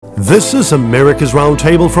This is America's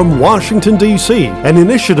Roundtable from Washington, D.C., an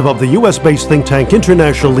initiative of the U.S.-based think tank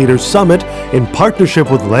International Leaders Summit in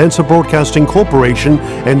partnership with Lancer Broadcasting Corporation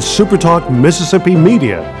and SuperTalk Mississippi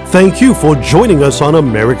Media. Thank you for joining us on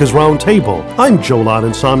America's Roundtable. I'm Joel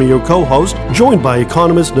Adensami, your co-host, joined by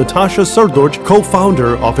economist Natasha Srdoc,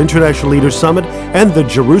 co-founder of International Leaders Summit and the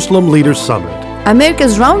Jerusalem Leaders Summit.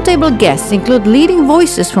 America's Roundtable guests include leading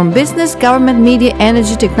voices from business, government, media,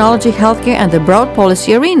 energy, technology, healthcare, and the broad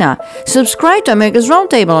policy arena. Subscribe to America's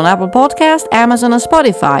Roundtable on Apple Podcasts, Amazon, and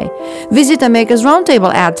Spotify. Visit America's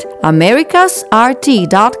Roundtable at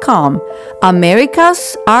americasrt.com.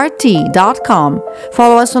 americasrt.com.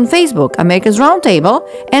 Follow us on Facebook, America's Roundtable,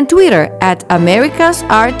 and Twitter at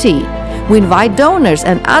americasrt. We invite donors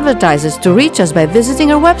and advertisers to reach us by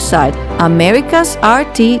visiting our website,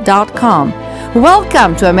 americasrt.com.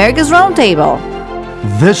 Welcome to America's Roundtable.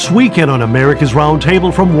 This weekend on America's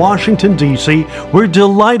Roundtable from Washington, D.C., we're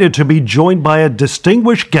delighted to be joined by a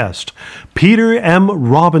distinguished guest, Peter M.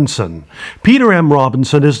 Robinson. Peter M.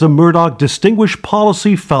 Robinson is the Murdoch Distinguished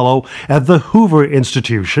Policy Fellow at the Hoover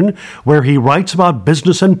Institution, where he writes about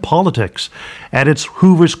business and politics, edits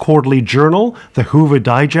Hoover's quarterly journal, the Hoover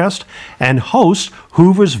Digest, and hosts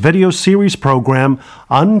Hoover's video series program,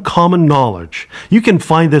 Uncommon Knowledge. You can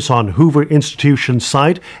find this on Hoover Institution's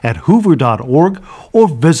site at hoover.org or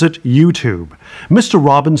visit YouTube. Mr.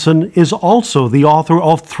 Robinson is also the author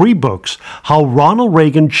of 3 books: How Ronald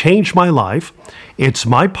Reagan Changed My Life, It's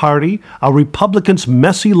My Party, A Republican's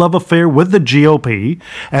Messy Love Affair with the GOP,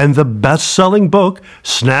 and the best-selling book,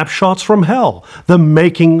 Snapshots from Hell, The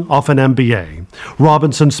Making of an MBA.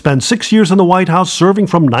 Robinson spent 6 years in the White House, serving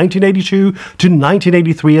from 1982 to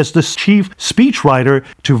 1983 as the chief speechwriter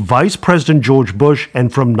to Vice President George Bush,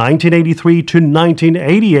 and from 1983 to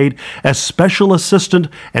 1988 as special assistant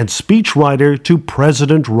and speechwriter to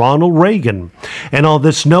President Ronald Reagan. And on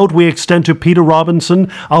this note, we extend to Peter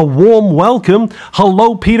Robinson a warm welcome.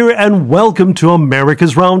 Hello, Peter, and welcome to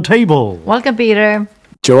America's Roundtable. Welcome, Peter.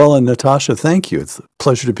 Joel and Natasha, thank you. It's a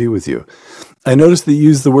pleasure to be with you. I noticed that you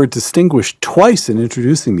used the word distinguished twice in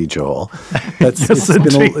introducing me, Joel.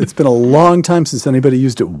 It's been a long time since anybody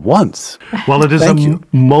used it once. Well, it is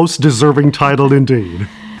most deserving title indeed.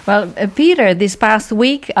 Well, Peter, this past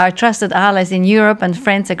week, our trusted allies in Europe and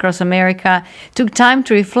friends across America took time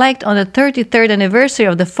to reflect on the 33rd anniversary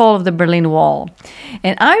of the fall of the Berlin Wall.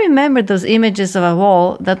 And I remember those images of a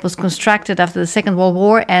wall that was constructed after the Second World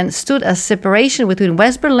War and stood as separation between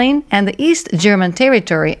West Berlin and the East German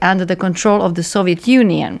territory under the control of the Soviet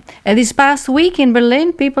Union. And this past week in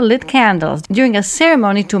Berlin, people lit candles during a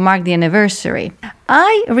ceremony to mark the anniversary.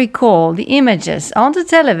 I recall the images on the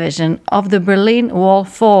television of the Berlin Wall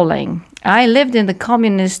falling. I lived in the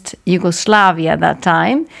communist Yugoslavia at that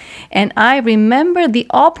time, and I remember the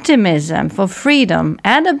optimism for freedom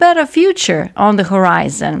and a better future on the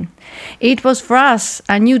horizon. It was for us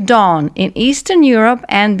a new dawn in Eastern Europe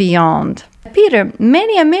and beyond. Peter,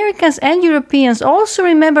 many Americans and Europeans also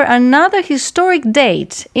remember another historic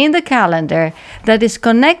date in the calendar that is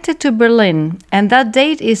connected to Berlin, and that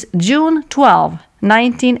date is June 12,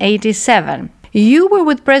 1987. You were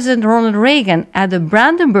with President Ronald Reagan at the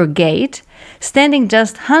Brandenburg Gate, standing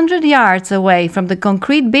just 100 yards away from the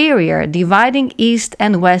concrete barrier dividing East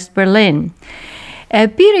and West Berlin.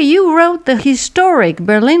 Peter, you wrote the historic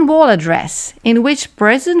Berlin Wall address, in which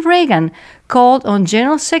President Reagan called on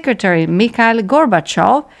General Secretary Mikhail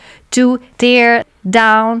Gorbachev to tear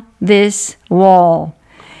down this wall.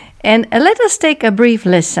 And let us take a brief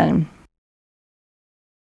listen.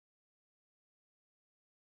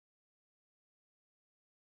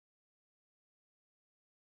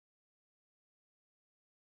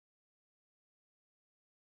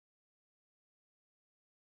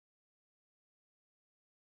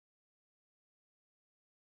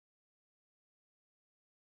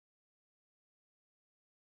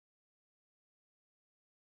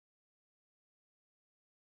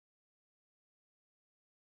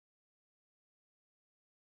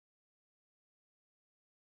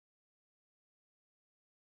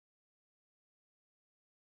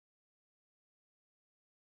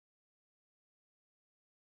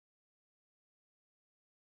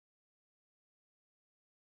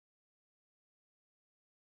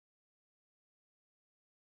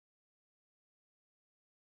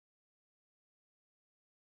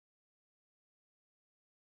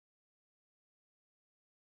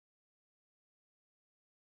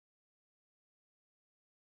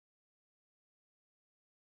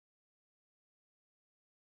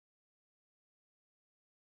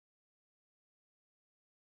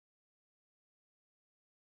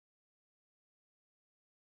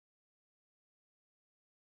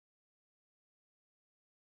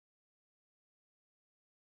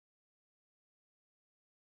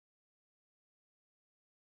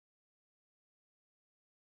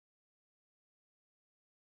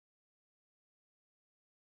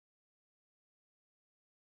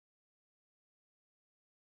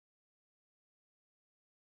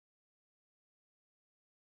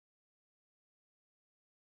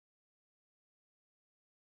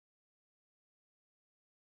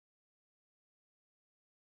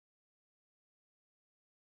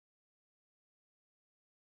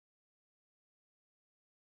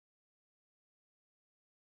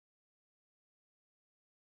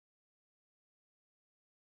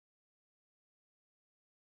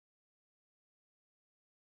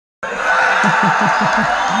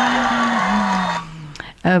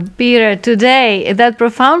 Peter, today, that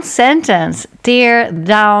profound sentence, tear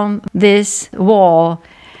down this wall,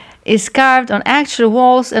 is carved on actual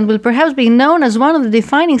walls and will perhaps be known as one of the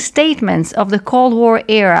defining statements of the Cold War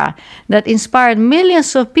era that inspired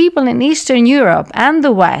millions of people in Eastern Europe and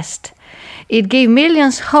the West. It gave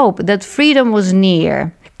millions hope that freedom was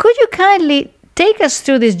near. Could you kindly take us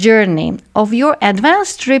through this journey of your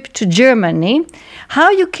advanced trip to Germany,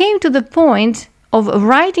 how you came to the point of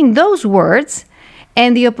writing those words,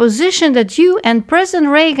 and the opposition that you and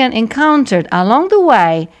President Reagan encountered along the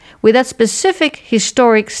way with that specific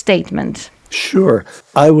historic statement? Sure.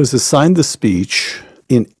 I was assigned the speech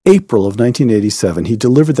in April of 1987. He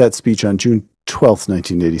delivered that speech on June 12th,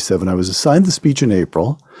 1987. I was assigned the speech in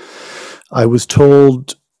April. I was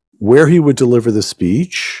told where he would deliver the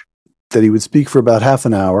speech, that he would speak for about half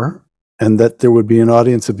an hour, and that there would be an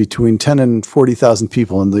audience of between 10 and 40,000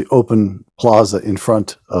 people in the open plaza in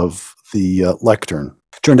front of the lectern.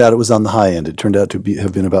 Turned out it was on the high end. It turned out to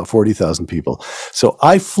have been about 40,000 people. So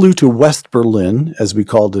I flew to West Berlin, as we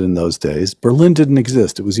called it in those days. Berlin didn't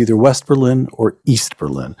exist. It was either West Berlin or East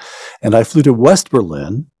Berlin. And I flew to West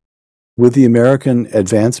Berlin with the American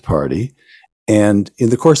Advance Party, and in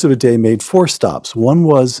the course of a day made 4 stops. One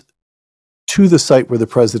was to the site where the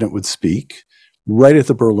president would speak, right at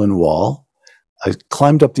the Berlin Wall. I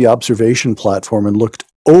climbed up the observation platform and looked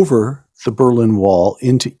over the Berlin Wall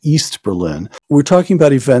into East Berlin. We're talking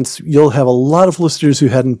about events. You'll have a lot of listeners who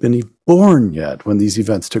hadn't been born yet when these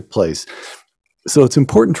events took place. So it's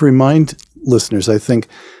important to remind listeners, I think,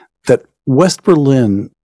 that West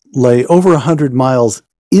Berlin lay over 100 miles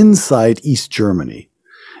inside East Germany.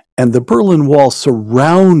 And the Berlin Wall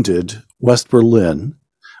surrounded West Berlin,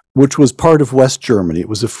 which was part of West Germany. It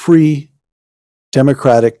was a free,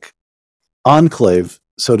 democratic enclave,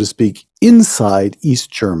 so to speak, inside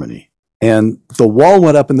East Germany. And the wall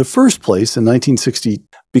went up in the first place in 1960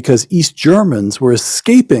 because East Germans were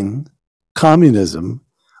escaping communism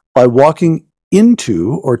by walking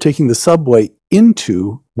into or taking the subway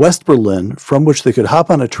into West Berlin, from which they could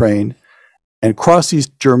hop on a train and cross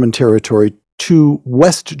East German territory to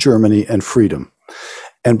West Germany and freedom.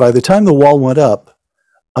 And by the time the wall went up,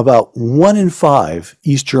 about 1 in 5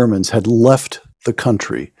 East Germans had left the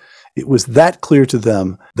country. It was that clear to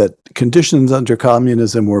them that conditions under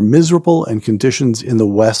communism were miserable and conditions in the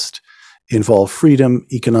West involved freedom,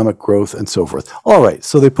 economic growth, and so forth. All right,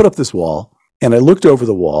 so they put up this wall, and I looked over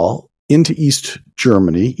the wall into East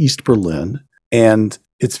Germany, East Berlin, and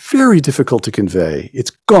it's very difficult to convey.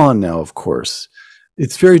 It's gone now, of course.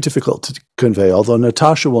 It's very difficult to convey, although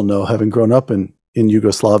Natasha will know, having grown up in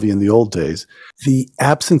Yugoslavia in the old days, the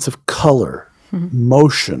absence of color,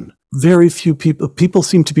 motion. Very few people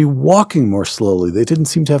seemed to be walking more slowly. They didn't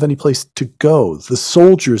seem to have any place to go. The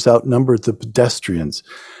soldiers outnumbered the pedestrians.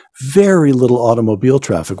 Very little automobile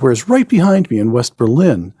traffic, whereas right behind me in West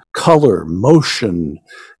Berlin, color, motion,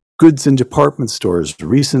 goods in department stores,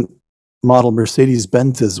 recent model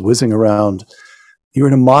Mercedes-Benzes whizzing around. You're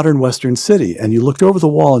in a modern Western city, and you looked over the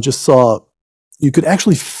wall and just saw, you could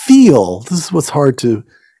actually feel, this is what's hard to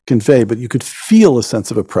convey, but you could feel a sense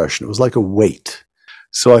of oppression. It was like a weight.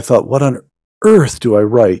 So I thought, what on earth do I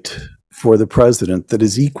write for the president that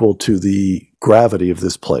is equal to the gravity of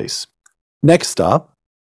this place? Next stop,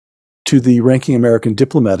 to the ranking American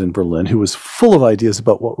diplomat in Berlin, who was full of ideas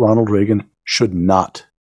about what Ronald Reagan should not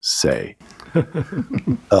say.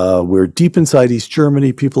 We're deep inside East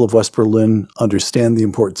Germany. People of West Berlin understand the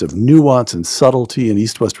importance of nuance and subtlety in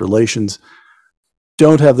East-West relations.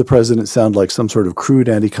 Don't have the president sound like some sort of crude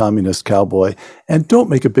anti-communist cowboy, and don't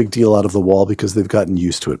make a big deal out of the wall because they've gotten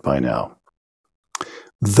used to it by now.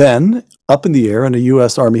 Then, up in the air in a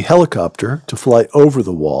U.S. Army helicopter to fly over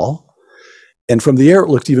the wall, and from the air it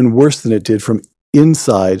looked even worse than it did from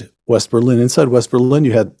inside West Berlin. Inside West Berlin,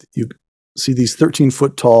 you see these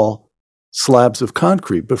 13-foot tall slabs of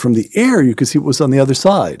concrete, but from the air you could see what was on the other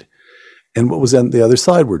side. And what was on the other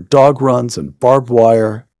side were dog runs and barbed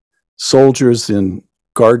wire, soldiers in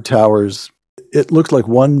guard towers. It looked like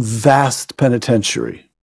one vast penitentiary.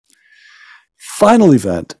 Final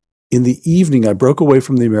event, in the evening, I broke away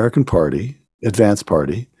from the American Party, Advance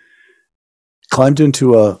Party, climbed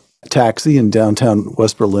into a taxi in downtown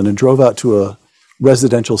West Berlin and drove out to a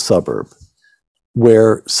residential suburb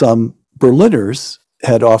where some Berliners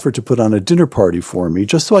had offered to put on a dinner party for me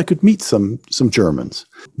just so I could meet some Germans.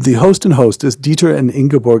 The host and hostess, Dieter and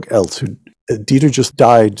Ingeborg Eltz, Dieter just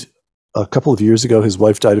died a couple of years ago. His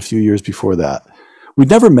wife died a few years before that. We'd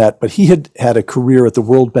never met, but he had had a career at the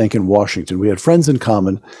World Bank in Washington. We had friends in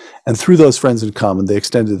common, and through those friends in common, they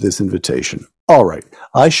extended this invitation. All right,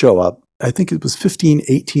 I show up, I think it was 15,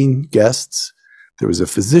 18 guests. There was a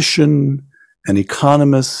physician, an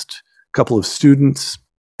economist, a couple of students,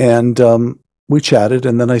 and we chatted.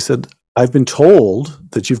 And then I said, I've been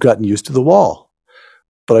told that you've gotten used to the wall,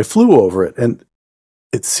 but I flew over it, and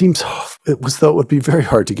it was though it would be very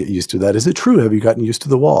hard to get used to that. Is it true? Have you gotten used to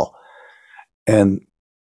the wall? And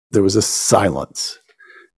there was a silence.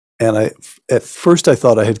 And at first I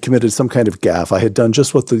thought I had committed some kind of gaffe. I had done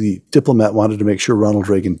just what the diplomat wanted to make sure Ronald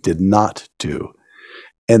Reagan did not do.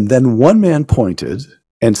 And then one man pointed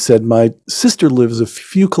and said, my sister lives a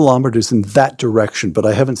few kilometers in that direction, but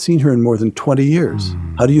I haven't seen her in more than 20 years.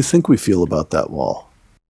 How do you think we feel about that wall?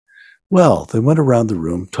 Well, they went around the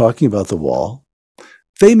room talking about the wall.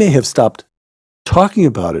 They may have stopped talking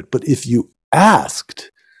about it, but if you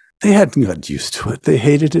asked, they hadn't got used to it. They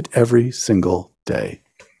hated it every single day.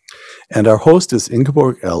 And our hostess,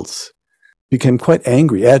 Ingeborg Eltz, became quite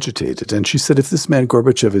angry, agitated. And she said, if this man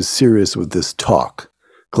Gorbachev is serious with this talk,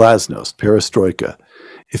 glasnost, perestroika,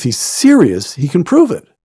 if he's serious, he can prove it.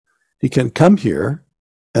 He can come here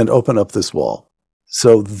and open up this wall.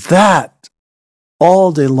 So that,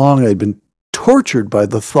 all day long, I'd been tortured by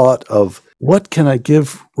the thought of, what can I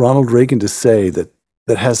give Ronald Reagan to say that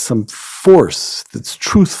has some force, that's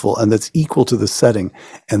truthful, and that's equal to the setting?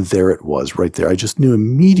 And there it was, right there. I just knew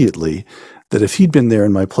immediately that if he'd been there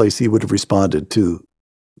in my place, he would have responded to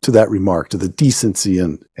that remark, to the decency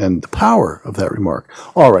and the power of that remark.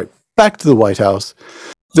 All right, back to the White House.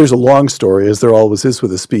 There's a long story, as there always is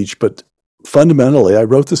with a speech, but fundamentally, I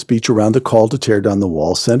wrote the speech around the call to tear down the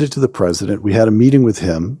wall, sent it to the president. We had a meeting with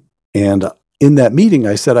him, and in that meeting,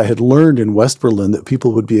 I said I had learned in West Berlin that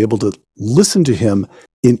people would be able to listen to him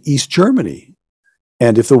in East Germany.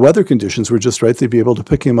 And if the weather conditions were just right, they'd be able to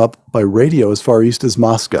pick him up by radio as far east as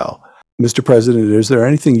Moscow. Mr. President, is there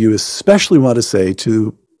anything you especially want to say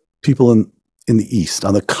to people in the East,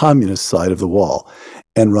 on the communist side of the wall?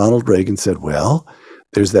 And Ronald Reagan said, well,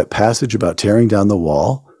 there's that passage about tearing down the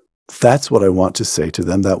wall. That's what I want to say to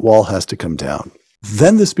them. That wall has to come down.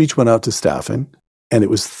 Then the speech went out to staffing. And it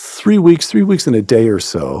was 3 weeks and a day or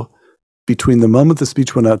so between the moment the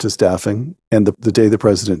speech went out to staffing and the day the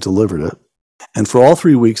president delivered it. And for all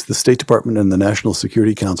 3 weeks, the State Department and the National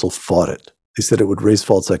Security Council fought it. They said it would raise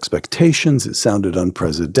false expectations. It sounded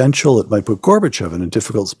unpresidential. It might put Gorbachev in a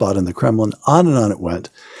difficult spot in the Kremlin. On and on it went.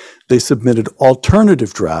 They submitted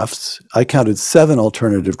alternative drafts. I counted 7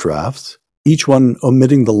 alternative drafts, each one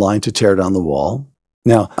omitting the line to tear down the wall.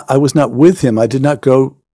 Now, I was not with him. I did not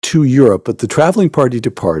go to Europe, but the traveling party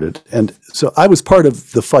departed. And so I was part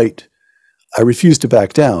of the fight. I refused to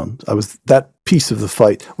back down. I was that piece of the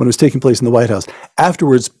fight when it was taking place in the White House.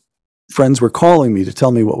 Afterwards, friends were calling me to tell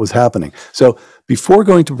me what was happening. So before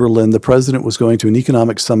going to Berlin, the president was going to an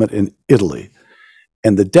economic summit in Italy.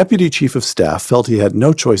 And the deputy chief of staff felt he had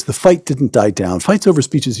no choice. The fight didn't die down. Fights over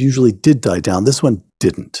speeches usually did die down. This one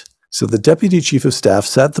didn't. So the deputy chief of staff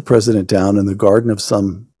sat the president down in the garden of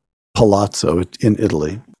some palazzo in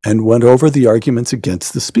Italy and went over the arguments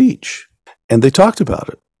against the speech. And they talked about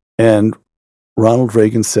it. And Ronald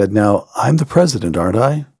Reagan said, now, I'm the president, aren't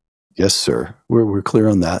I? Yes, sir. We're clear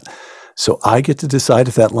on that. So I get to decide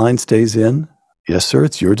if that line stays in? Yes, sir,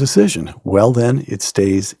 it's your decision. Well, then, it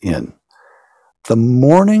stays in. The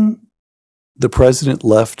morning the president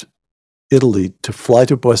left Italy to fly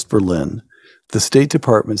to West Berlin, the State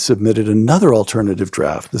Department submitted another alternative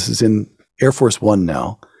draft. This is in Air Force One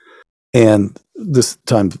now. And this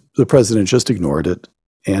time, the president just ignored it.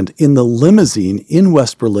 And in the limousine in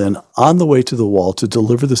West Berlin, on the way to the wall to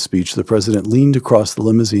deliver the speech, the president leaned across the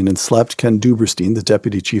limousine and slapped Ken Duberstein, the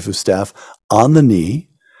deputy chief of staff, on the knee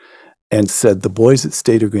and said, the boys at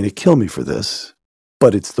State are going to kill me for this,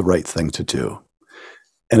 but it's the right thing to do.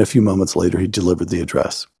 And a few moments later, he delivered the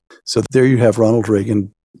address. So there you have Ronald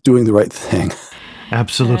Reagan doing the right thing.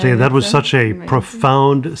 Absolutely. And that was such a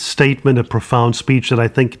profound statement, a profound speech that I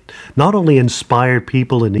think not only inspired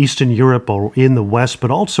people in Eastern Europe or in the West, but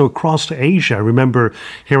also across Asia. I remember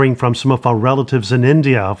hearing from some of our relatives in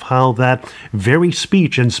India of how that very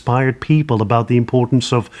speech inspired people about the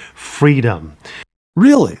importance of freedom.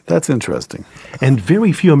 Really? That's interesting. And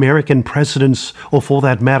very few American presidents, or for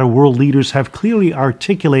that matter, world leaders, have clearly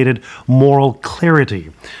articulated moral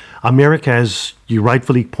clarity. America, as you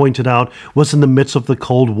rightfully pointed out, was in the midst of the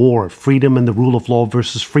Cold War, freedom and the rule of law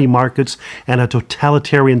versus free markets, and a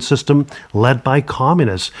totalitarian system led by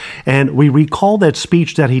communists. And we recall that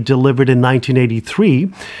speech that he delivered in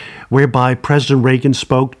 1983, whereby President Reagan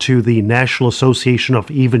spoke to the National Association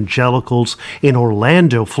of Evangelicals in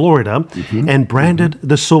Orlando, Florida, and branded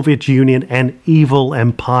the Soviet Union an evil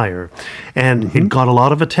empire. And it got a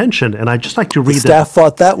lot of attention. And I'd just like to read that. The staff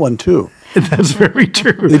fought that one, too. That's very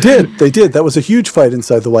true. They did. That was a huge fight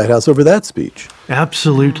inside the White House over that speech.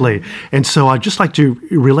 Absolutely. And so I'd just like to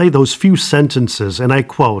relay those few sentences, and I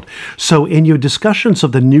quote, "So in your discussions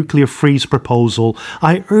of the nuclear freeze proposal,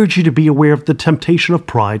 I urge you to be aware of the temptation of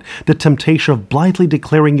pride, the temptation of blithely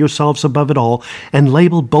declaring yourselves above it all, and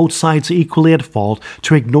label both sides equally at fault,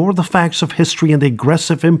 to ignore the facts of history and the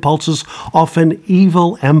aggressive impulses of an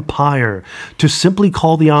evil empire, to simply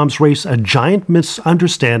call the arms race a giant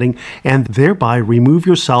misunderstanding, and thereby remove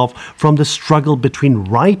yourself from the struggle between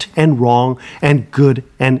right and wrong and good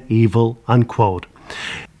and evil," unquote.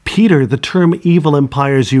 Peter, the term evil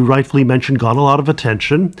empire, as you rightfully mentioned, got a lot of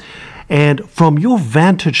attention. And from your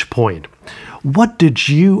vantage point, what did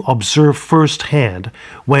you observe firsthand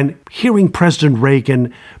when hearing President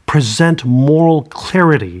Reagan present moral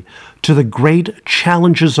clarity to the great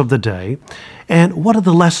challenges of the day? And what are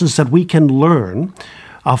the lessons that we can learn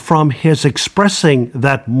from his expressing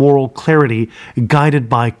that moral clarity guided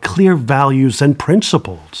by clear values and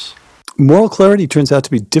principles? Moral clarity turns out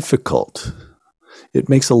to be difficult. It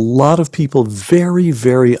makes a lot of people very,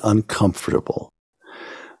 very uncomfortable.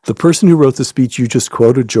 The person who wrote the speech you just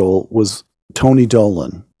quoted, Joel, was Tony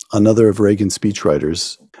Dolan, another of Reagan's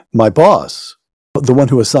speechwriters, my boss, the one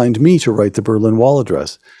who assigned me to write the Berlin Wall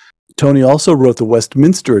address. Tony also wrote the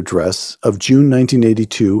Westminster Address of June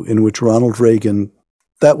 1982, in which Ronald Reagan,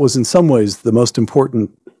 that was in some ways the most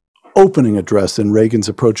important opening address in Reagan's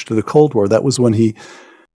approach to the Cold War. That was when he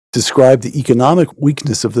described the economic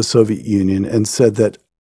weakness of the Soviet Union and said that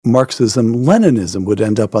Marxism-Leninism would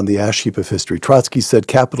end up on the ash heap of history. Trotsky said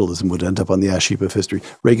capitalism would end up on the ash heap of history.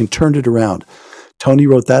 Reagan turned it around. Tony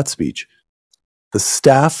wrote that speech. The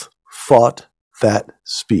staff fought that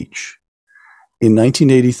speech. In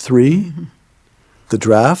 1983, the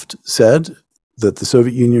draft said that the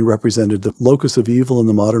Soviet Union represented the locus of evil in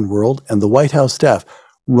the modern world, and the White House staff,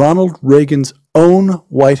 Ronald Reagan's own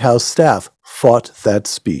White House staff, fought that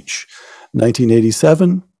speech.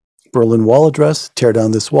 1987, Berlin Wall address, tear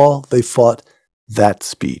down this wall, they fought that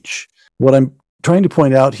speech. What I'm trying to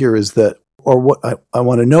point out here is that, or what I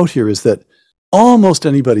want to note here is that almost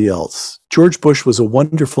anybody else, George Bush was a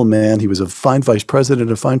wonderful man, he was a fine vice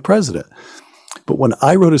president, a fine president. But when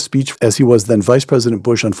I wrote a speech, as he was then Vice President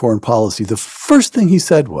Bush on foreign policy, the first thing he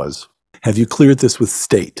said was, "Have you cleared this with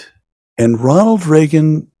state?" And Ronald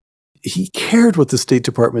Reagan, he cared what the State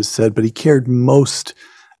Department said, but he cared most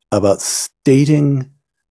about stating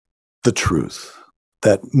the truth,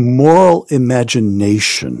 that moral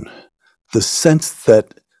imagination, the sense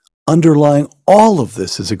that underlying all of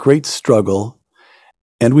this is a great struggle,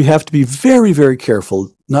 and we have to be very, very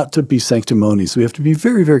careful not to be sanctimonious. We have to be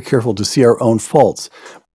very, very careful to see our own faults.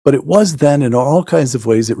 But it was then, in all kinds of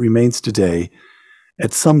ways, it remains today,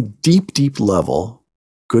 at some deep, deep level,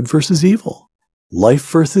 good versus evil, life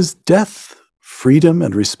versus death, freedom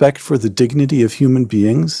and respect for the dignity of human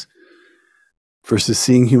beings versus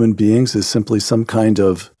seeing human beings as simply some kind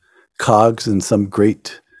of cogs in some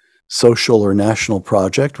great social or national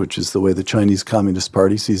project, which is the way the Chinese Communist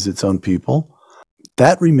Party sees its own people.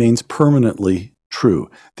 That remains permanently true.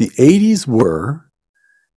 The 80s were,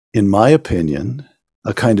 in my opinion,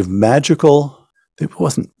 a kind of magical, it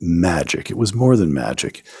wasn't magic, it was more than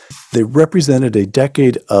magic. They represented a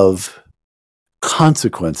decade of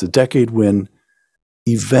consequence, a decade when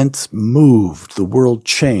events moved, the world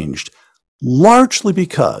changed, largely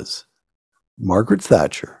because Margaret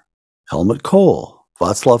Thatcher, Helmut Kohl,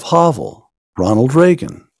 Václav Havel, Ronald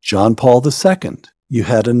Reagan, John Paul II, you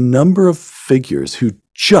had a number of figures who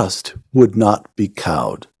just would not be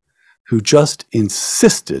cowed, who just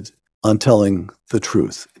insisted on telling the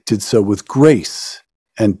truth, did so with grace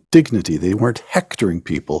and dignity. They weren't hectoring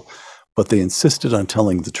people, but they insisted on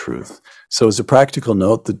telling the truth. So as a practical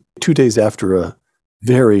note, the 2 days after a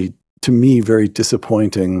to me, very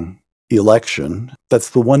disappointing election, that's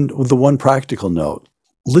the one practical note.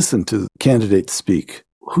 Listen to candidates speak.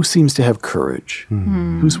 Who seems to have courage?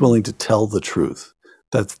 Who's willing to tell the truth?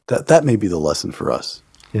 That may be the lesson for us.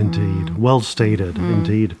 Indeed. Well stated.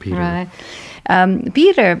 Indeed, Peter. Right.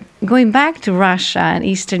 Peter, going back to Russia and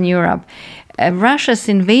Eastern Europe, Russia's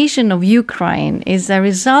invasion of Ukraine is a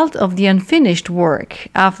result of the unfinished work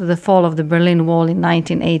after the fall of the Berlin Wall in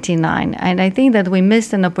 1989. And I think that we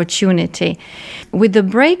missed an opportunity. With the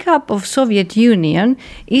breakup of Soviet Union,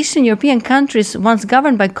 Eastern European countries, once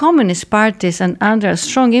governed by communist parties and under a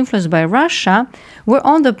strong influence by Russia, were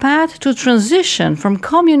on the path to transition from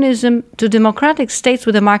communism to democratic states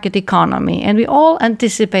with a market economy. And we all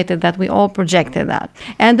anticipated that, we all projected that.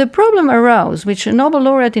 And the problem arose, which a Nobel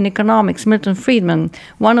laureate in economics, Milton Milton Friedman,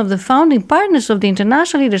 one of the founding partners of the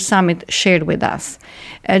International Leaders Summit, shared with us.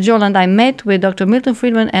 Joel and I met with Dr. Milton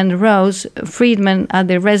Friedman and Rose Friedman at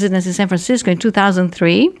their residence in San Francisco in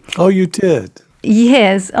 2003. Oh, you did?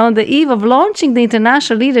 Yes, on the eve of launching the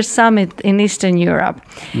International Leaders Summit in Eastern Europe.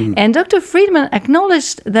 And Dr. Friedman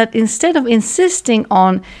acknowledged that instead of insisting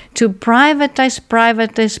on to privatize,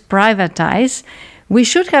 we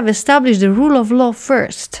should have established the rule of law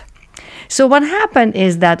first. So what happened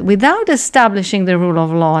is that without establishing the rule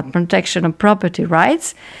of law and protection of property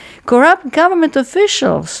rights, corrupt government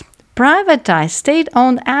officials privatized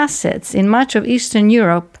state-owned assets in much of Eastern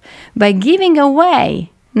Europe by giving away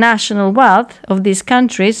national wealth of these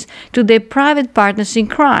countries to their private partners in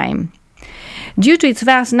crime. Due to its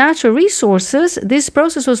vast natural resources, this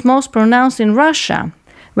process was most pronounced in Russia,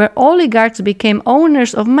 where oligarchs became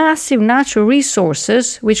owners of massive natural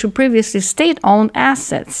resources which were previously state-owned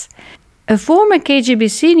assets. A former KGB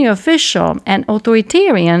senior official and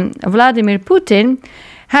authoritarian, Vladimir Putin,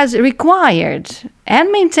 has required and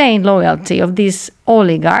maintained loyalty of these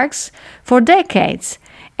oligarchs for decades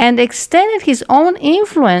and extended his own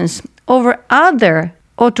influence over other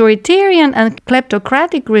authoritarian and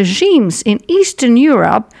kleptocratic regimes in Eastern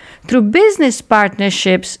Europe through business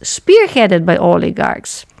partnerships spearheaded by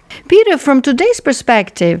oligarchs. Peter, from today's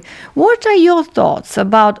perspective, what are your thoughts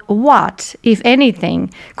about what, if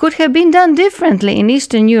anything, could have been done differently in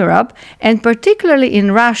Eastern Europe, and particularly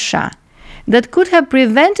in Russia, that could have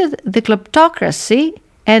prevented the kleptocracy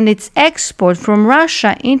and its export from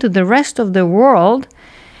Russia into the rest of the world,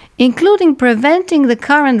 including preventing the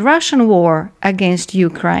current Russian war against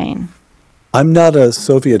Ukraine? I'm not a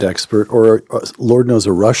Soviet expert or, Lord knows,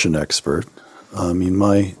 a Russian expert. I mean,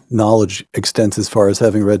 my knowledge extends as far as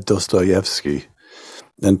having read Dostoevsky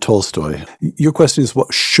and Tolstoy. Your question is,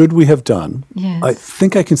 what should we have done? Yes. I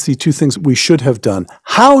think I can see two things we should have done.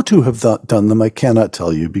 How to have done them, I cannot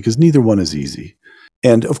tell you, because neither one is easy.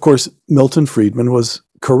 And, of course, Milton Friedman was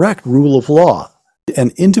correct. Rule of law,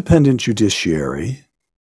 an independent judiciary,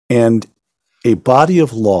 and a body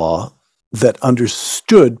of law that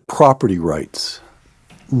understood property rights,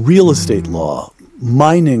 real estate law,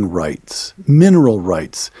 mining rights, mineral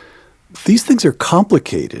rights. These things are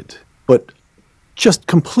complicated, but just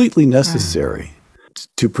completely necessary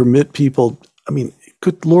to permit people. I mean,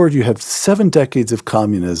 good Lord, you have 7 decades of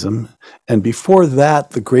communism, and before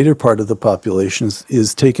that, the greater part of the population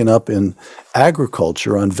is taken up in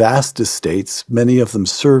agriculture on vast estates, many of them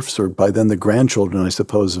serfs, or by then the grandchildren, I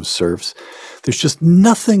suppose, of serfs. There's just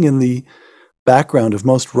nothing in the background of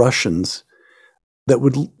most Russians that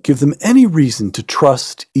would give them any reason to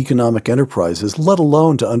trust economic enterprises, let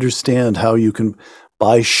alone to understand how you can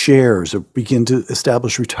buy shares or begin to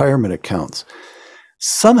establish retirement accounts.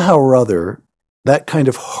 Somehow or other, that kind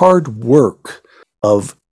of hard work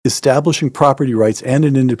of establishing property rights and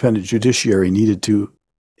an independent judiciary needed to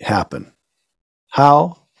happen.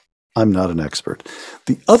 How? I'm not an expert.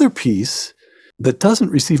 The other piece that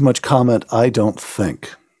doesn't receive much comment, I don't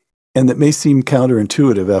think, and that may seem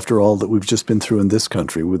counterintuitive after all that we've just been through in this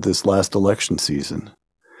country with this last election season.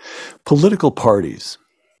 Political parties.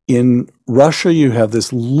 In Russia, you have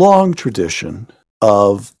this long tradition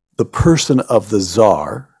of the person of the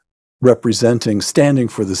czar standing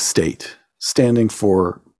for the state, standing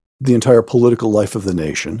for the entire political life of the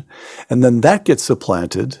nation. And then that gets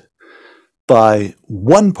supplanted by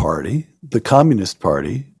one party, the Communist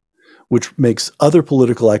Party, which makes other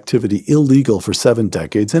political activity illegal for 7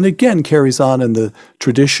 decades, and again carries on in the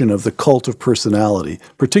tradition of the cult of personality,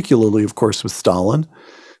 particularly, of course, with Stalin.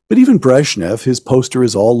 But even Brezhnev, his poster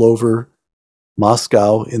is all over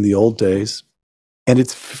Moscow in the old days. And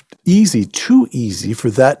it's easy, too easy, for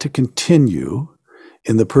that to continue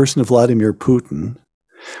in the person of Vladimir Putin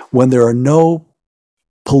when there are no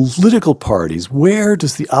political parties. Where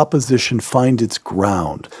does the opposition find its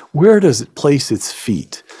ground? Where does it place its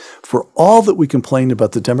feet? For all that we complain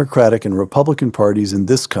about the Democratic and Republican parties in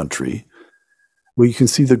this country, well, you can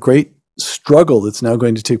see the great struggle that's now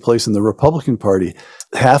going to take place in the Republican Party.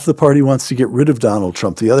 Half the party wants to get rid of Donald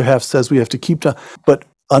Trump. The other half says we have to keep but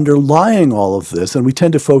underlying all of this, and we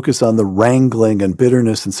tend to focus on the wrangling and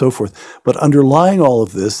bitterness and so forth, but underlying all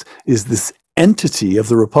of this is this entity of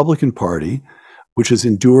the Republican Party, which has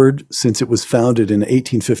endured since it was founded in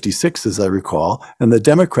 1856, as I recall, and the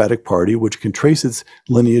Democratic Party, which can trace its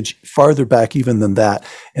lineage farther back even than that.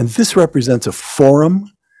 And this represents a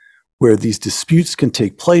forum where these disputes can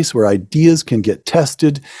take place, where ideas can get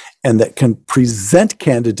tested, and that can present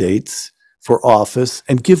candidates for office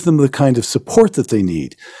and give them the kind of support that they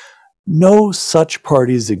need. No such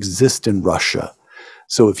parties exist in Russia.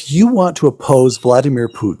 So if you want to oppose Vladimir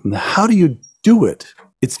Putin, how do you do it?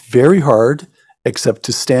 It's very hard, except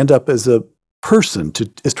to stand up as a person, to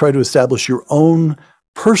try to establish your own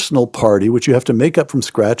personal party, which you have to make up from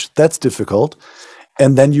scratch. That's difficult.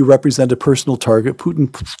 And then you represent a personal target.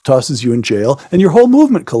 Putin tosses you in jail, and your whole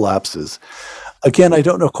movement collapses. Again, I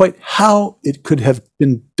don't know quite how it could have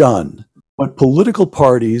been done. But political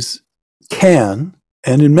parties can,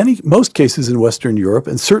 and in most cases in Western Europe,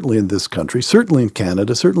 and certainly in this country, certainly in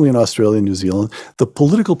Canada, certainly in Australia and New Zealand, the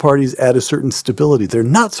political parties add a certain stability. They're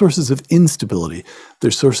not sources of instability. They're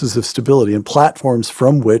sources of stability and platforms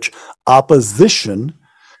from which opposition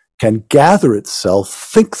can gather itself,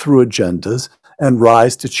 think through agendas, and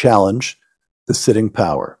rise to challenge the sitting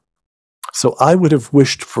power. So I would have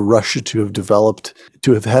wished for Russia to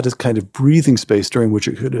have had a kind of breathing space during which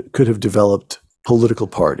it could have developed political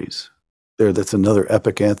parties. That's another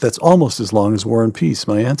epic that's almost as long as War and Peace,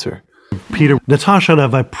 my answer. Peter, Natasha and I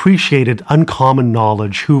have appreciated Uncommon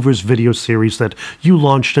Knowledge, Hoover's video series that you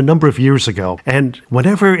launched a number of years ago. And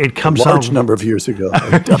whenever it comes out... A large number of years ago.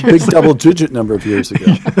 A big double-digit number of years ago.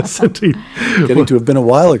 Yes, indeed. Getting to have been a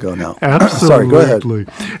while ago now. Absolutely. Sorry, go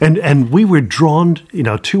ahead. And we were drawn,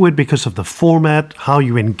 to it because of the format, how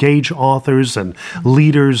you engage authors and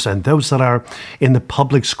leaders and those that are in the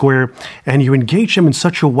public square. And you engage them in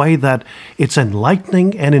such a way that it's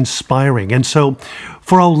enlightening and inspiring. And so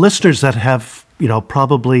for our listeners that have,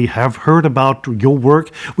 probably have heard about your work,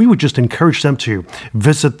 we would just encourage them to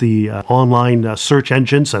visit the online search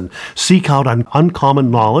engines and seek out Uncommon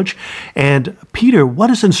Knowledge. And Peter, what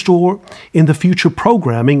is in store in the future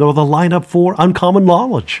programming or the lineup for Uncommon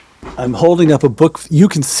Knowledge? I'm holding up a book. You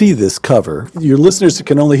can see this cover. Your listeners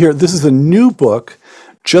can only hear. This is a new book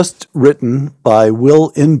just written by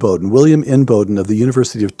William Inboden of the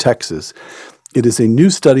University of Texas. It is a new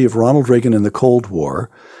study of Ronald Reagan and the Cold War.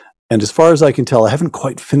 And as far as I can tell, I haven't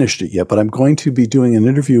quite finished it yet, but I'm going to be doing an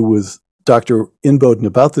interview with Dr. Inboden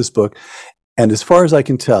about this book. And as far as I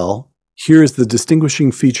can tell, here is the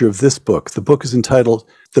distinguishing feature of this book. The book is entitled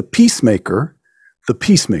The Peacemaker,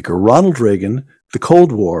 Ronald Reagan, the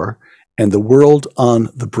Cold War, and the World on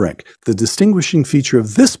the Brink. The distinguishing feature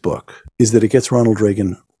of this book is that it gets Ronald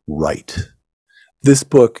Reagan right. This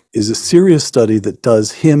book is a serious study that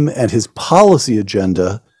does him and his policy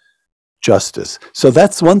agenda justice. So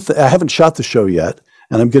that's one thing. I haven't shot the show yet,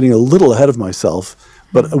 and I'm getting a little ahead of myself,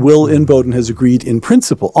 but Will Inboden has agreed in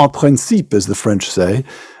principle, en principe, as the French say,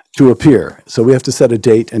 to appear. So we have to set a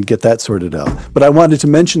date and get that sorted out. But I wanted to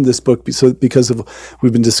mention this book because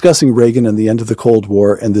we've been discussing Reagan and the end of the Cold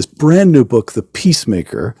War, and this brand new book, The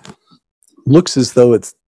Peacemaker, looks as though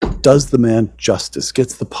it does the man justice,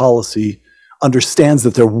 gets the policy, understands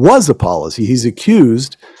that there was a policy. He's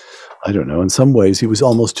accused, I don't know, in some ways he was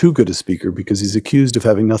almost too good a speaker because he's accused of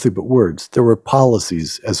having nothing but words. There were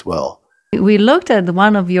policies as well. We looked at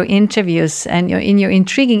one of your interviews, and in your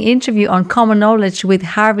intriguing interview on Common Knowledge with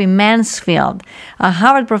Harvey Mansfield, a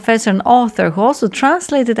Harvard professor and author who also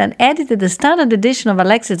translated and edited the standard edition of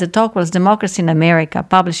Alexis de Tocqueville's Democracy in America,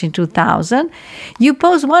 published in 2000. You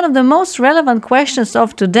pose one of the most relevant questions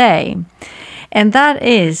of today, and that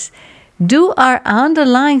is, do our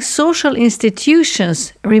underlying social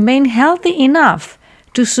institutions remain healthy enough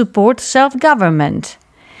to support self-government?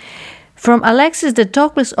 From Alexis de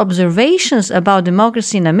Tocqueville's observations about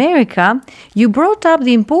democracy in America, you brought up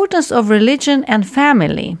the importance of religion and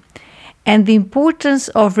family, and the importance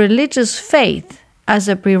of religious faith as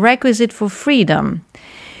a prerequisite for freedom.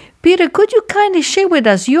 Peter, could you kindly share with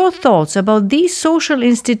us your thoughts about these social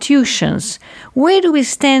institutions? Where do we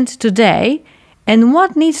stand today? And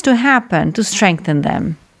what needs to happen to strengthen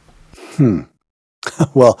them?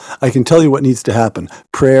 Well, I can tell you what needs to happen.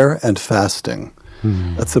 Prayer and fasting.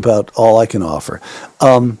 That's about all I can offer.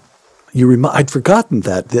 I'd forgotten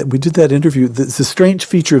that we did that interview. It's a strange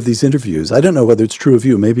feature of these interviews. I don't know whether it's true of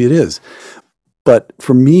you. Maybe it is. But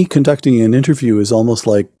for me, conducting an interview is almost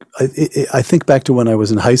like, I think back to when I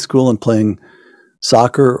was in high school and playing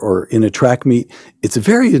soccer or in a track meet. It's a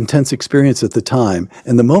very intense experience at the time.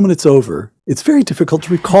 And the moment it's over, it's very difficult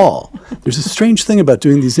to recall. There's a strange thing about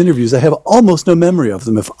doing these interviews. I have almost no memory of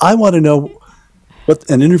them. If I want to know what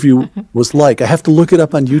an interview was like, I have to look it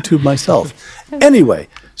up on YouTube myself. Anyway,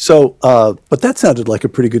 so, but that sounded like a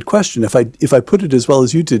pretty good question. If I put it as well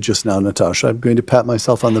as you did just now, Natasha, I'm going to pat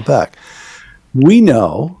myself on the back. We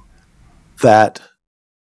know that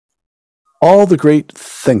all the great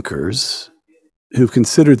thinkers who've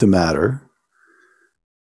considered the matter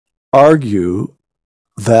argue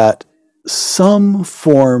that some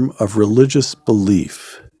form of religious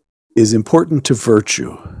belief is important to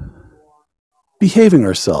virtue. Behaving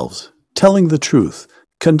ourselves, telling the truth,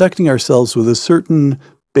 conducting ourselves with a certain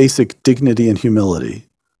basic dignity and humility.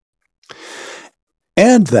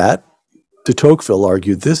 And that, de Tocqueville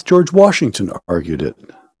argued this, George Washington argued it,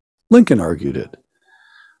 Lincoln argued it.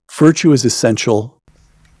 Virtue is essential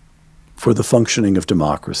for the functioning of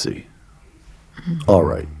democracy. All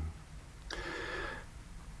right.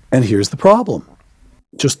 And here's the problem.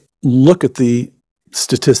 Just look at the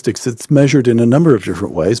statistics. It's measured in a number of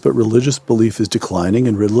different ways, but religious belief is declining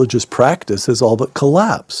and religious practice has all but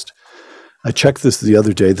collapsed. I checked this the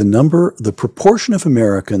other day. The proportion of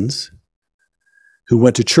Americans who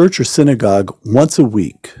went to church or synagogue once a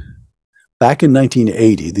week back in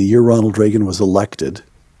 1980, the year Ronald Reagan was elected,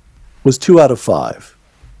 was 2 out of 5.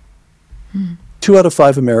 2 out of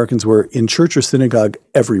 5 Americans were in church or synagogue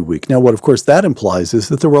every week. Now, what of course that implies is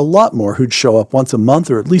that there were a lot more who'd show up once a month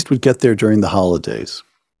or at least would get there during the holidays.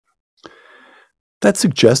 That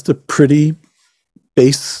suggests a pretty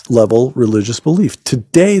base level religious belief.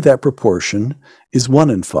 Today, that proportion is 1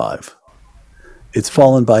 in 5. It's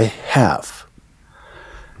fallen by half.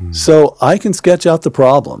 So I can sketch out the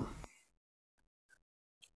problem.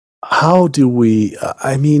 How do we,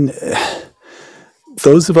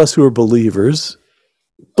 those of us who are believers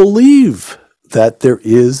believe that there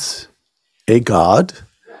is a God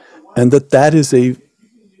and that is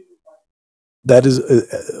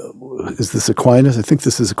this Aquinas? I think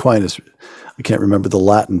this is Aquinas. I can't remember the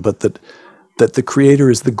Latin, but that the Creator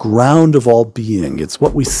is the ground of all being. It's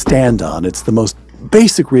what we stand on. It's the most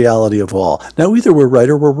basic reality of all. Now, either we're right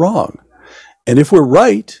or we're wrong. And if we're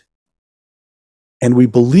right, and we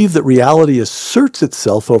believe that reality asserts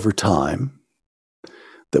itself over time,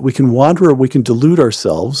 that we can wander or we can delude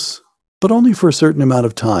ourselves, but only for a certain amount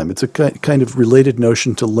of time. It's a kind of related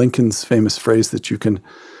notion to Lincoln's famous phrase that you can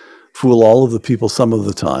fool all of the people some of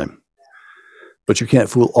the time, but you can't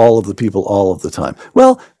fool all of the people all of the time.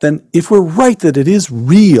 Well, then if we're right that it is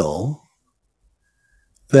real,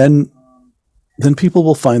 then people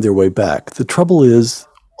will find their way back. The trouble is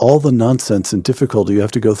all the nonsense and difficulty you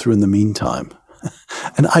have to go through in the meantime.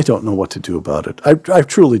 And I don't know what to do about it. I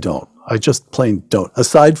truly don't. I just plain don't.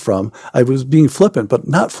 Aside from, I was being flippant, but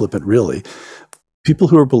not flippant really. People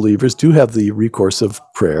who are believers do have the recourse of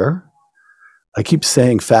prayer. I keep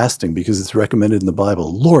saying fasting because it's recommended in the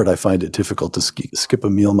Bible. Lord, I find it difficult to skip a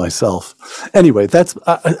meal myself. Anyway,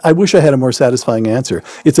 I wish I had a more satisfying answer.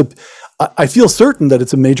 I feel certain that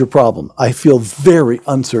it's a major problem. I feel very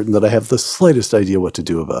uncertain that I have the slightest idea what to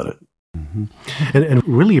do about it. Mm-hmm. And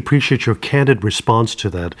really appreciate your candid response to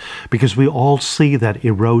that, because we all see that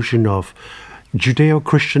erosion of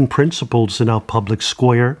Judeo-Christian principles in our public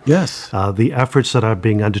square. Yes. The efforts that are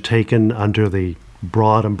being undertaken under the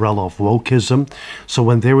broad umbrella of wokeism. So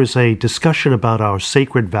when there is a discussion about our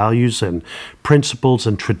sacred values and principles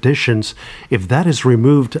and traditions, if that is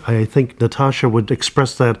removed, I think Natasha would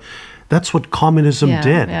express that that's what communism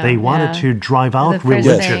did. They wanted to drive out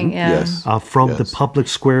religion from the public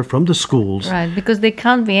square, from the schools. Right, because there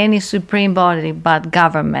can't be any supreme body but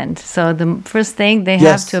government. So the first thing they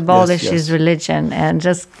have to abolish is religion and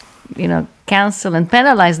just, cancel and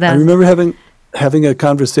penalize them. I remember having a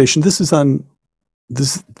conversation. This is on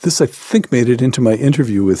this I think made it into my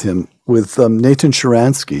interview with him, with Nathan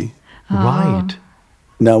Sharansky. Right.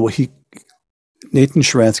 Now Nathan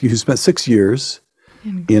Sharansky, who spent 6 years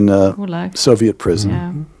in a Soviet prison.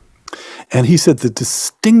 Yeah. And he said the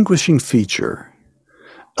distinguishing feature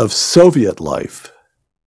of Soviet life,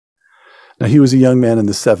 now he was a young man in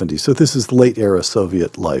the 70s, so this is late era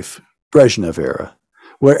Soviet life, Brezhnev era,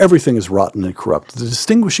 where everything is rotten and corrupt. The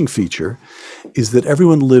distinguishing feature is that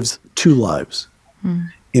everyone lives 2 lives.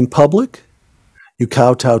 In public, you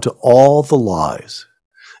kowtow to all the lies.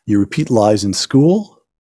 You repeat lies in school.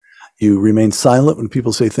 You remain silent when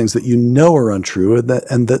people say things that you know are untrue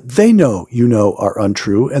and that they know are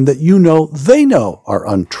untrue and that they know are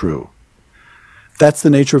untrue. That's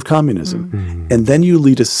the nature of communism. Mm-hmm. And then you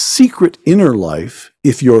lead a secret inner life,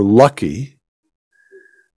 if you're lucky,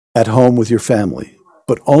 at home with your family.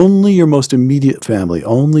 But only your most immediate family.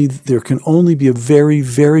 There can only be a very,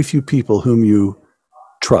 very few people whom you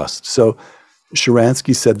trust. So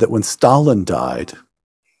Sharansky said that when Stalin died,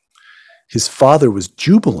 his father was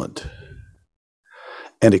jubilant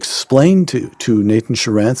and explained to Nathan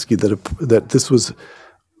Sharansky that this was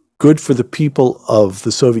good for the people of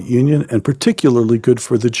the Soviet Union and particularly good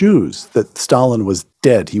for the Jews, that Stalin was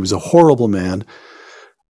dead. He was a horrible man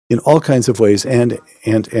in all kinds of ways and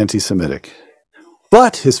anti-Semitic.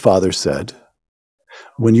 But, his father said,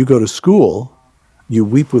 when you go to school, you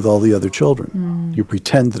weep with all the other children. You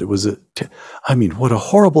pretend that it was what a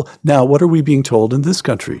horrible... Now, what are we being told in this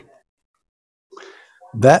country?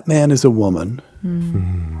 That man is a woman,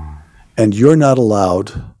 and you're not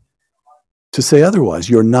allowed to say otherwise.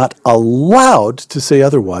 You're not allowed to say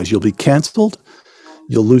otherwise. You'll be canceled.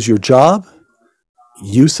 you'll lose your job,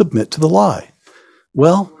 you submit to the lie.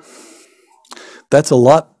 Well, that's a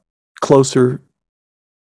lot closer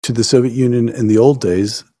to the Soviet Union in the old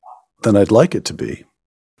days than I'd like it to be.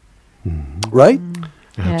 Right?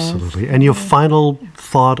 Absolutely. And your final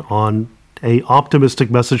thought on a optimistic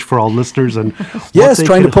message for all listeners and yes,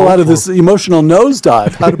 trying to pull out of this emotional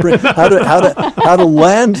nosedive. How to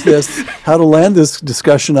land this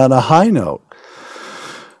discussion on a high note.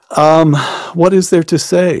 What is there to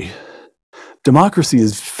say? Democracy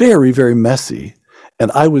is very, very messy,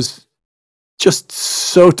 and I was just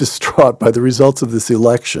so distraught by the results of this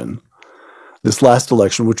election. This last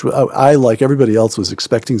election, which I, like everybody else, was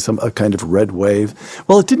expecting a kind of red wave.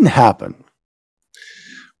 Well, it didn't happen.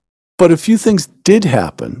 But a few things did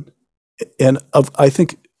happen. And I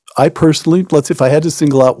think I personally, if I had to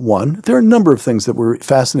single out one, there are a number of things that were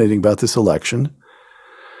fascinating about this election.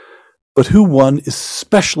 But who won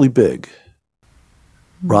especially big?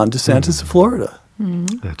 Ron DeSantis of Florida.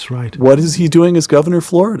 That's right. What is he doing as governor of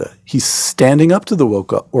Florida? He's standing up to the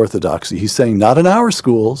woke orthodoxy. He's saying, not in our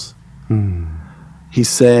schools. He's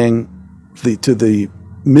saying to the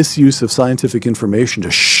misuse of scientific information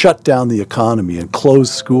to shut down the economy and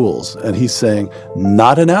close schools. And he's saying,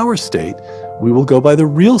 not in our state. We will go by the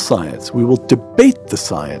real science. We will debate the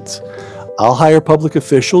science. I'll hire public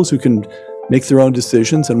officials who can make their own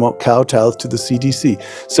decisions and won't kowtow to the CDC.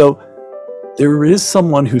 So there is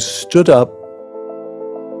someone who stood up.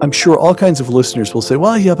 I'm sure all kinds of listeners will say,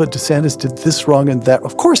 well, yeah, but DeSantis did this wrong and that.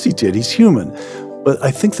 Of course he did. He's human. But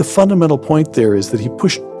I think the fundamental point there is that he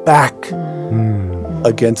pushed back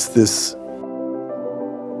against this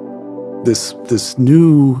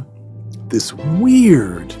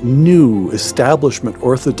weird new establishment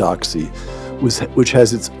orthodoxy, which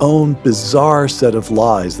has its own bizarre set of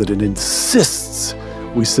lies that it insists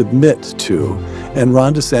we submit to. And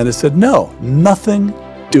Ron DeSantis said, no, nothing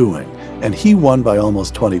doing. And he won by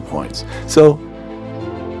almost 20 points. So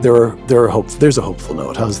there's a hopeful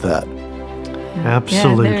note. How's that?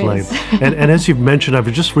 Absolutely. And as you've mentioned, I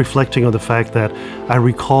was just reflecting on the fact that I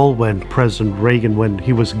recall when President Reagan, when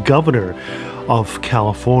he was governor of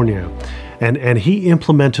California, and he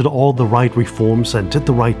implemented all the right reforms and did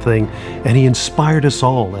the right thing, and he inspired us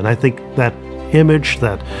all. And I think that image,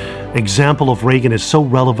 that example of Reagan is so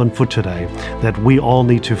relevant for today, that we all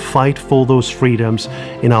need to fight for those freedoms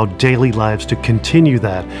in our daily lives to continue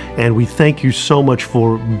that. And we thank you so much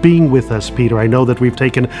for being with us, Peter. I know that we've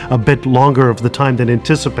taken a bit longer of the time than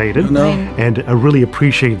anticipated, and I really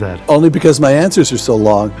appreciate that. Only because my answers are so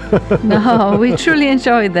long. No, we truly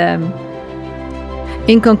enjoyed them.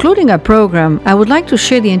 In concluding our program, I would like to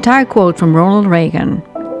share the entire quote from Ronald Reagan.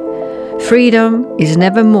 Freedom is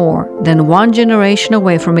never more than one generation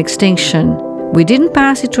away from extinction. We didn't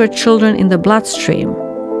pass it to our children in the bloodstream.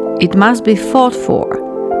 It must be fought for,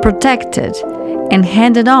 protected, and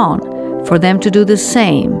handed on for them to do the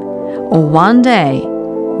same. Or one day,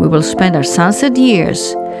 we will spend our sunset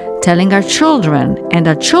years telling our children and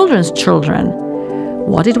our children's children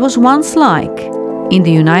what it was once like in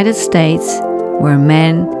the United States where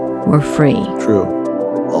men were free. True.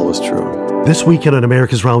 Always true. This weekend on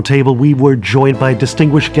America's Roundtable, we were joined by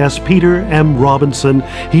distinguished guest Peter M. Robinson.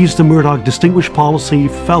 He's the Murdoch Distinguished Policy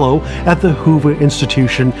Fellow at the Hoover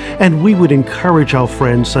Institution, and we would encourage our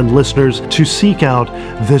friends and listeners to seek out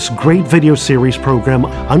this great video series program,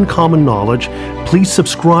 Uncommon Knowledge. Please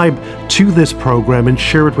subscribe to this program and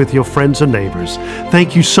share it with your friends and neighbors.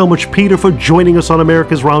 Thank you so much, Peter, for joining us on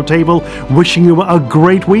America's Roundtable. Wishing you a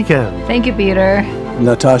great weekend. Thank you, Peter.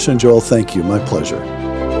 Natasha and Joel, thank you. My pleasure.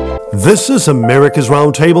 This is America's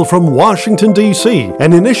Roundtable from Washington, D.C.,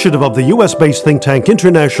 an initiative of the U.S.-based think tank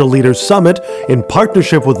International Leaders Summit in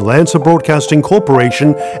partnership with Lancer Broadcasting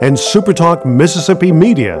Corporation and SuperTalk Mississippi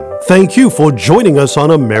Media. Thank you for joining us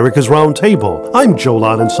on America's Roundtable. I'm Joel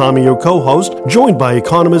Anand-Samy, your co-host, joined by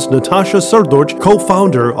economist Natasha Srdoc,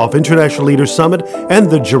 co-founder of International Leaders Summit and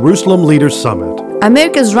the Jerusalem Leaders Summit.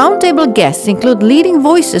 America's Roundtable guests include leading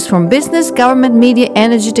voices from business, government, media,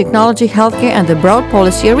 energy, technology, healthcare, and the broad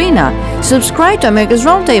policy arena. Subscribe to America's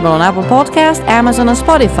Roundtable on Apple Podcasts, Amazon, and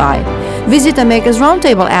Spotify. Visit America's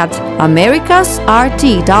Roundtable at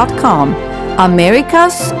americasrt.com.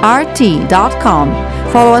 americasrt.com.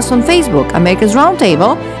 Follow us on Facebook, America's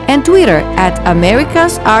Roundtable, and Twitter at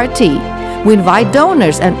AmericasRT. We invite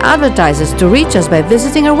donors and advertisers to reach us by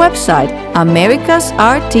visiting our website,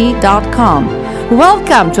 americasrt.com.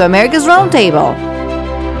 Welcome to America's Roundtable.